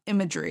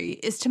imagery,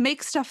 is to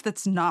make stuff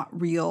that's not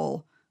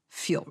real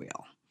feel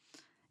real.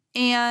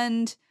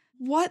 And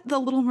what The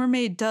Little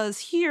Mermaid does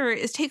here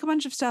is take a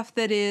bunch of stuff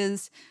that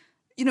is,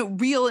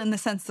 real in the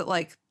sense that,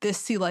 like, this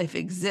sea life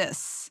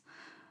exists,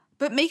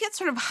 but make it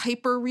sort of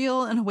hyper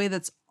real in a way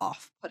that's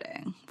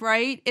off-putting,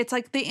 right? It's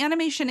like the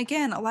animation,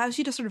 again, allows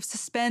you to sort of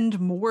suspend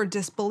more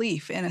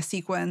disbelief in a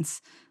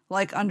sequence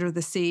like Under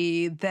the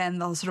Sea than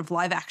the sort of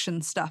live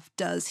action stuff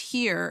does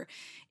here.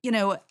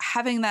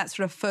 Having that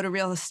sort of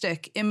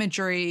photorealistic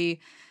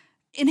imagery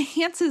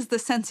enhances the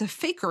sense of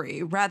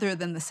fakery rather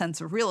than the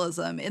sense of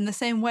realism, in the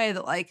same way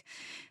that like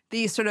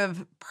the sort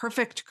of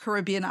perfect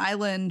Caribbean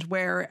island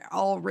where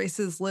all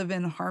races live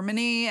in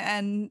harmony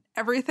and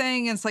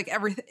everything. And it's like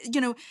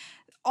everything,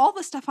 all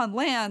the stuff on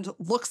land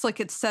looks like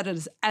it's set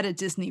at a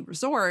Disney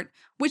resort,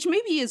 which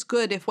maybe is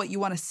good if what you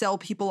want to sell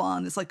people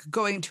on is like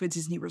going to a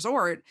Disney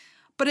resort,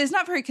 but it's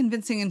not very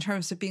convincing in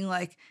terms of being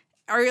like,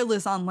 Ariel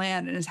is on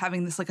land and is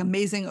having this like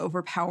amazing,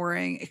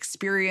 overpowering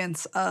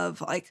experience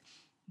of like,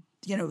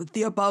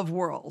 the above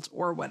world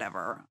or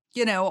whatever.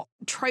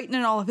 Triton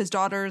and all of his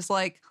daughters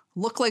like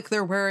look like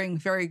they're wearing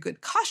very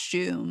good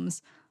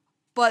costumes,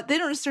 but they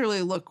don't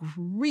necessarily look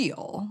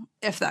real,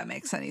 if that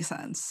makes any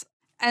sense.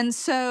 And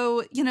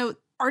so,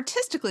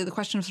 artistically, the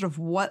question of sort of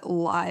what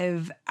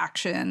live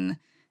action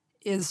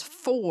is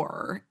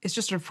for is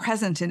just sort of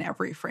present in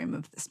every frame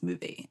of this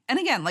movie. And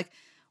again, like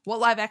what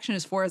live action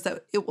is for is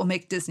that it will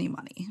make Disney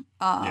money.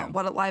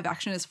 What a live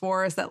action is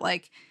for is that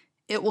like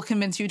it will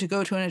convince you to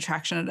go to an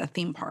attraction at a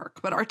theme park.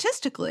 But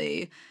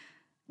artistically,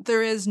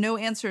 there is no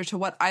answer to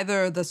what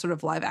either the sort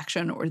of live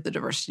action or the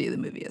diversity of the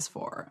movie is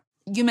for.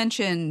 You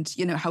mentioned,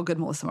 how good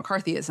Melissa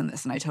McCarthy is in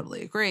this, and I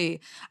totally agree.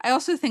 I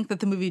also think that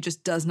the movie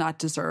just does not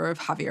deserve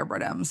Javier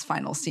Bardem's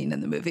final scene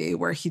in the movie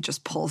where he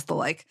just pulls the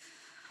like,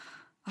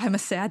 I'm a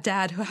sad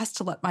dad who has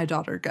to let my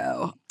daughter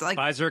go. Like,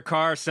 buys her a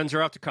car, sends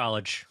her off to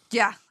college.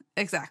 Yeah,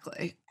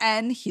 exactly.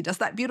 And he does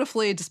that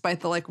beautifully despite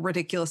the like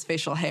ridiculous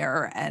facial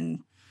hair and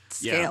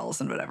scales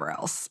and whatever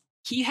else.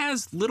 He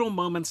has little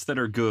moments that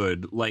are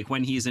good, like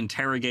when he's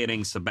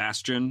interrogating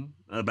Sebastian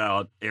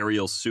about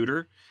Ariel's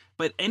suitor.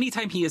 But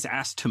anytime he is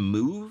asked to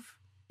move,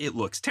 it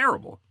looks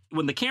terrible.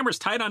 When the camera's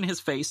tight on his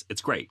face,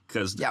 it's great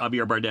because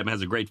Javier Bardem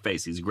has a great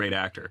face. He's a great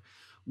actor.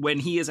 When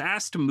he is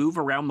asked to move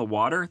around the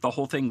water, the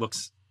whole thing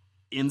looks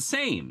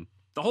insane.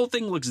 The whole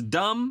thing looks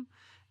dumb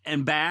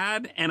and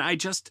bad. And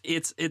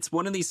it's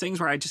one of these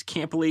things where I just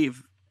can't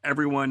believe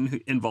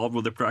everyone involved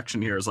with the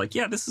production here is like,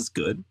 yeah, this is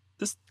good.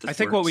 This I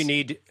think works. What we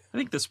need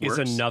this is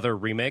another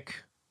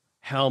remake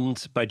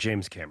helmed by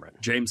James Cameron.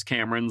 James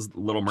Cameron's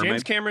Little Mermaid.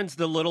 James Cameron's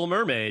The Little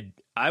Mermaid.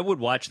 I would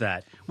watch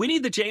that. We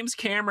need the James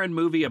Cameron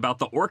movie about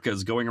the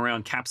orcas going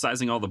around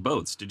capsizing all the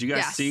boats. Did you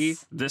guys see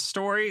this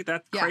story?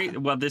 That's great.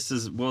 Well,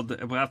 we'll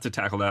have to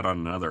tackle that on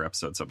another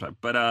episode sometime.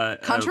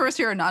 But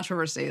controversy or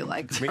controversy?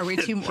 Like, are we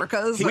team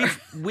orcas?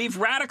 We've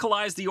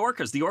radicalized the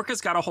orcas. The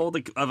orcas got a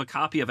hold of a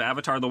copy of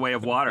Avatar: The Way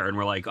of Water, and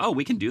we're like, oh,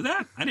 we can do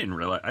that? I didn't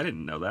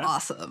know that.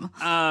 Awesome.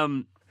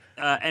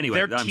 Anyway,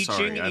 they're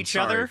teaching each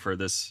other for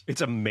this. It's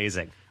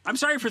amazing. I'm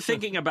sorry for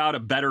thinking about a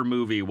better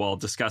movie while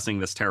discussing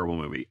this terrible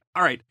movie.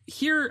 All right,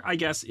 here I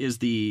guess is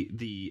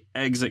the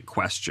exit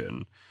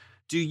question.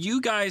 Do you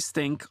guys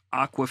think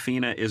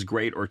Awkwafina is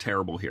great or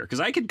terrible here? Because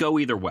I could go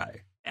either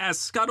way. As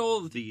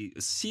Scuttle, the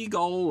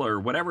seagull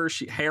or whatever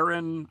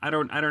heron, I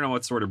don't know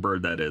what sort of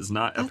bird that is.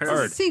 Not a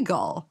bird. It's a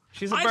seagull.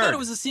 She's a bird. I thought it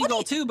was a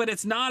seagull too, but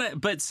it's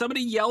not. But somebody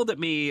yelled at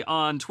me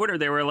on Twitter.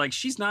 They were like,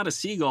 "She's not a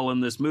seagull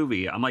in this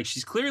movie." I'm like,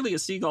 "She's clearly a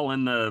seagull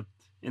in the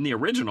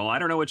original. I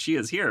don't know what she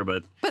is here,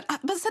 but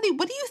Sunny,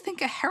 what do you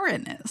think a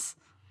heron is?"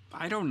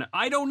 I don't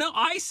know.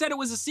 I said it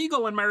was a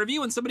seagull in my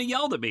review, and somebody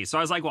yelled at me. So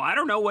I was like, well, I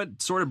don't know what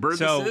sort of bird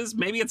this is.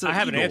 Maybe it's I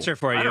have eagle. an answer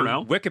for you. I don't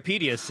know.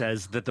 Wikipedia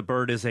says that the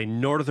bird is a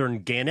northern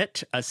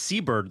gannet, a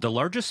seabird, the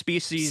largest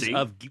species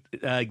of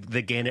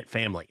the gannet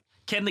family.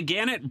 Can the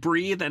gannet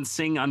breathe and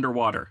sing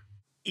underwater?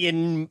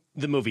 In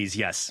the movies,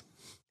 yes.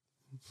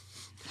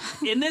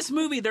 In this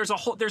movie, there's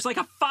like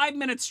a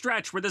 5-minute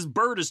stretch where this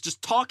bird is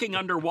just talking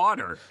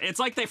underwater. It's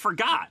like they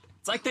forgot.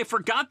 It's like they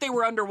forgot they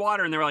were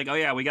underwater, and they were like, oh,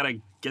 yeah, we got to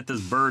get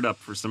this bird up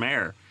for some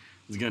air.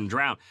 He's going to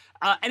drown.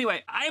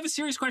 Anyway, I have a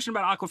serious question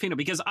about Awkwafina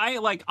because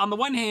on the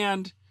one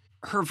hand,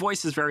 her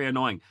voice is very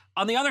annoying.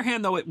 On the other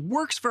hand, though, it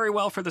works very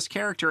well for this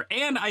character.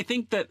 And I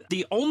think that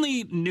the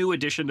only new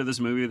addition to this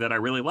movie that I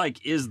really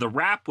like is the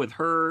rap with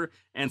her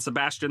and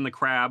Sebastian the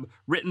Crab,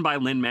 written by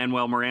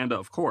Lin-Manuel Miranda,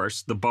 of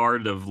course, the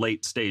bard of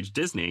late-stage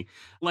Disney.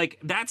 Like,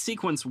 that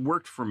sequence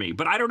worked for me.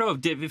 But I don't know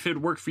if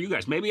it worked for you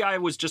guys. Maybe I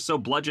was just so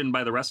bludgeoned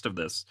by the rest of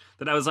this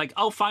that I was like,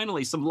 oh,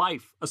 finally, some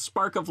life, a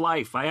spark of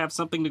life. I have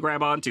something to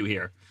grab onto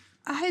here.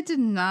 I did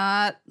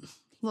not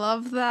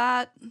love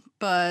that,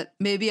 but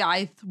maybe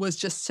I was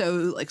just so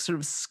like sort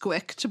of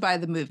squicked by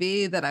the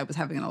movie that I was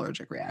having an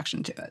allergic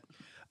reaction to it.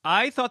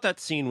 I thought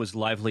that scene was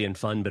lively and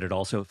fun, but it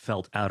also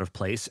felt out of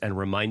place and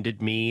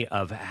reminded me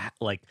of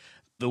like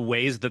the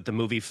ways that the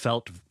movie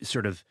felt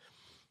sort of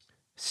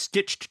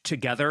stitched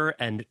together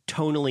and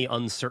tonally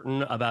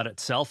uncertain about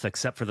itself,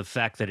 except for the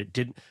fact that it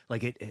didn't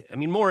like it. I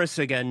mean, Morris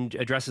again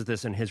addresses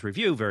this in his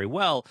review very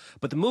well,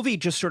 but the movie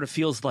just sort of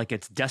feels like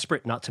it's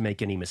desperate not to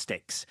make any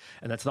mistakes.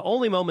 And that's the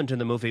only moment in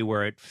the movie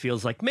where it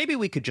feels like maybe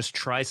we could just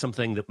try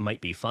something that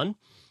might be fun.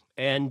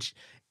 And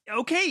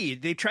okay,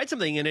 they tried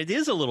something and it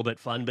is a little bit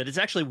fun, but it's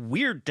actually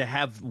weird to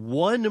have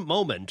one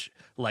moment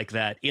like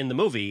that in the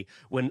movie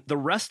when the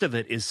rest of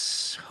it is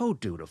so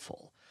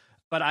dutiful.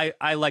 But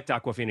I liked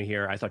Awkwafina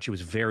here. I thought she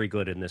was very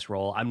good in this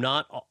role. I'm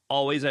not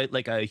always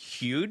a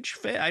huge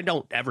fan. I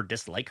don't ever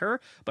dislike her,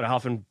 but I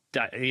often,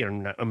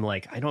 I'm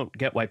like, I don't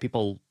get why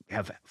people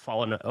have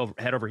fallen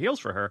head over heels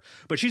for her.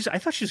 But I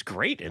thought she's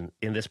great in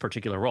this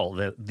particular role.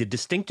 The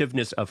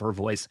distinctiveness of her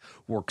voice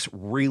works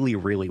really,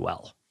 really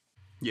well.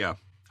 Yeah.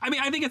 I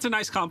mean, I think it's a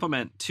nice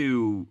compliment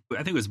to, I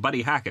think it was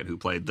Buddy Hackett who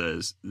played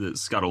the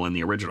Scuttle in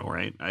the original,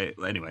 right?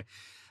 Anyway,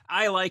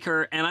 I like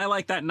her, and I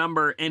like that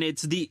number, and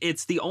it's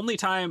the only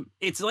time,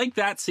 it's like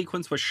that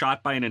sequence was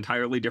shot by an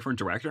entirely different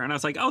director, and I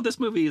was like, oh, this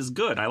movie is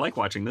good. I like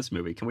watching this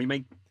movie. Can we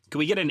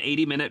get an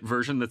 80-minute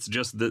version that's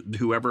just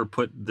whoever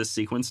put this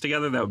sequence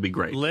together? That would be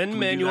great.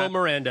 Lin-Manuel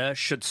Miranda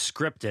should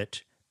script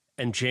it,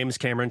 and James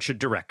Cameron should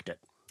direct it.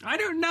 I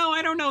don't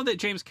know that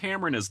James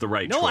Cameron is the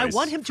right choice. No, I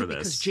want him to,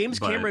 because James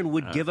Cameron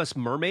would give us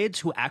mermaids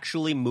who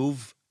actually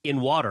move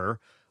in water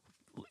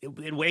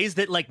in ways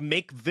that like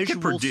make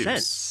visual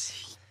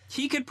sense.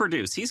 He could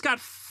produce. He's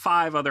got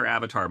 5 other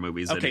Avatar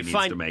movies that he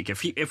needs to make.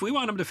 If we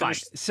want him to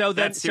finish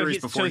that series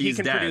before he's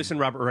dead, he can produce, and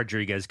Robert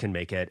Rodriguez can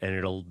make it, and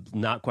it'll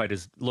not quite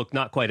as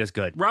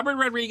good. Robert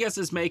Rodriguez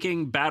is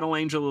making Battle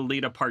Angel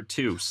Alita Part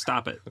 2.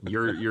 Stop it!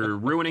 You're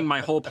ruining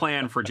my whole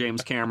plan for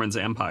James Cameron's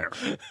empire.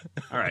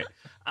 All right.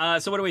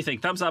 So what do we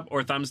think? Thumbs up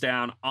or thumbs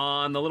down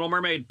on The Little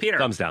Mermaid? Peter?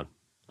 Thumbs down.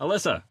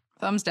 Alyssa?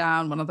 Thumbs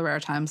down. One of the rare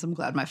times I'm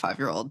glad my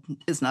 5-year-old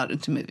is not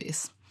into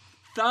movies.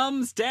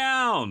 Thumbs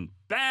down.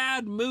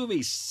 Bad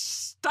movie.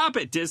 Stop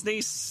it,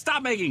 Disney.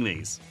 Stop making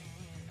these.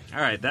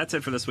 All right, that's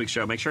it for this week's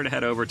show. Make sure to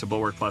head over to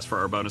Bulwark Plus for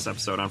our bonus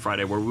episode on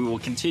Friday, where we will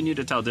continue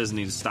to tell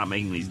Disney to stop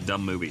making these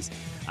dumb movies.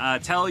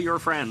 Tell your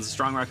friends.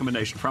 Strong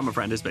recommendation from a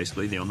friend is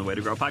basically the only way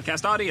to grow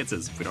podcast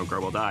audiences. If we don't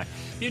grow, we'll die.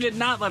 If you did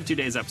not love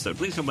today's episode,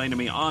 please complain to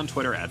me on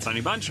Twitter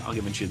 @SunnyBunch. I'll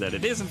convince you that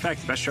it is, in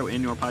fact, the best show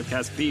in your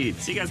podcast feed.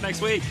 See you guys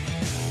next week.